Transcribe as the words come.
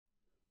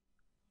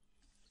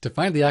To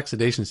find the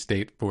oxidation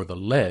state for the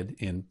lead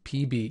in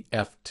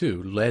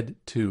PbF2, lead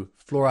to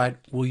fluoride,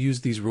 we'll use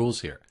these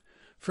rules here.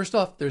 First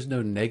off, there's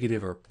no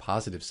negative or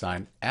positive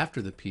sign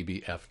after the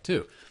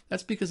PbF2.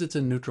 That's because it's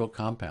a neutral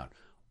compound.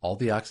 All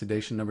the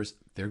oxidation numbers,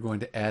 they're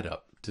going to add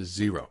up to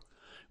 0.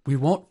 We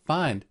won't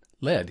find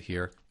lead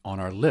here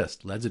on our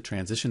list. Lead's a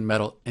transition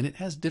metal, and it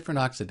has different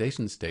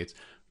oxidation states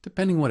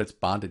depending what it's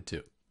bonded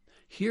to.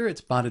 Here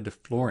it's bonded to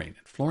fluorine.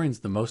 Fluorine's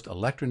the most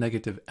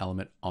electronegative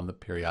element on the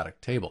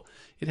periodic table.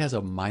 It has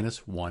a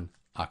 -1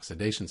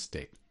 oxidation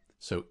state.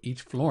 So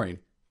each fluorine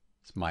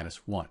is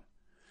 -1.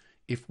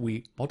 If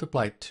we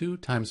multiply 2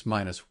 times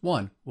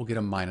 -1, we'll get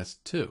a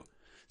 -2.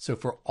 So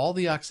for all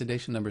the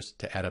oxidation numbers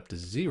to add up to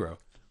 0,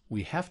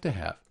 we have to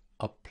have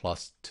a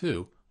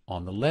 +2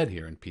 on the lead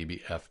here in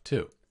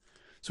PbF2.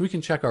 So we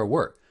can check our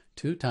work.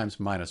 2 times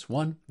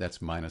 -1, that's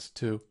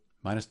 -2.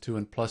 -2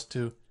 and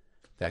 +2,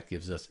 that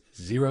gives us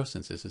 0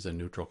 since this is a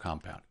neutral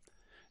compound.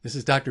 This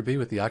is Dr. B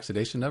with the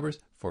oxidation numbers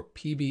for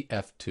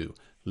PbF2,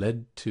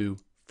 lead to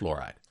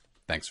fluoride.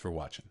 Thanks for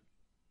watching.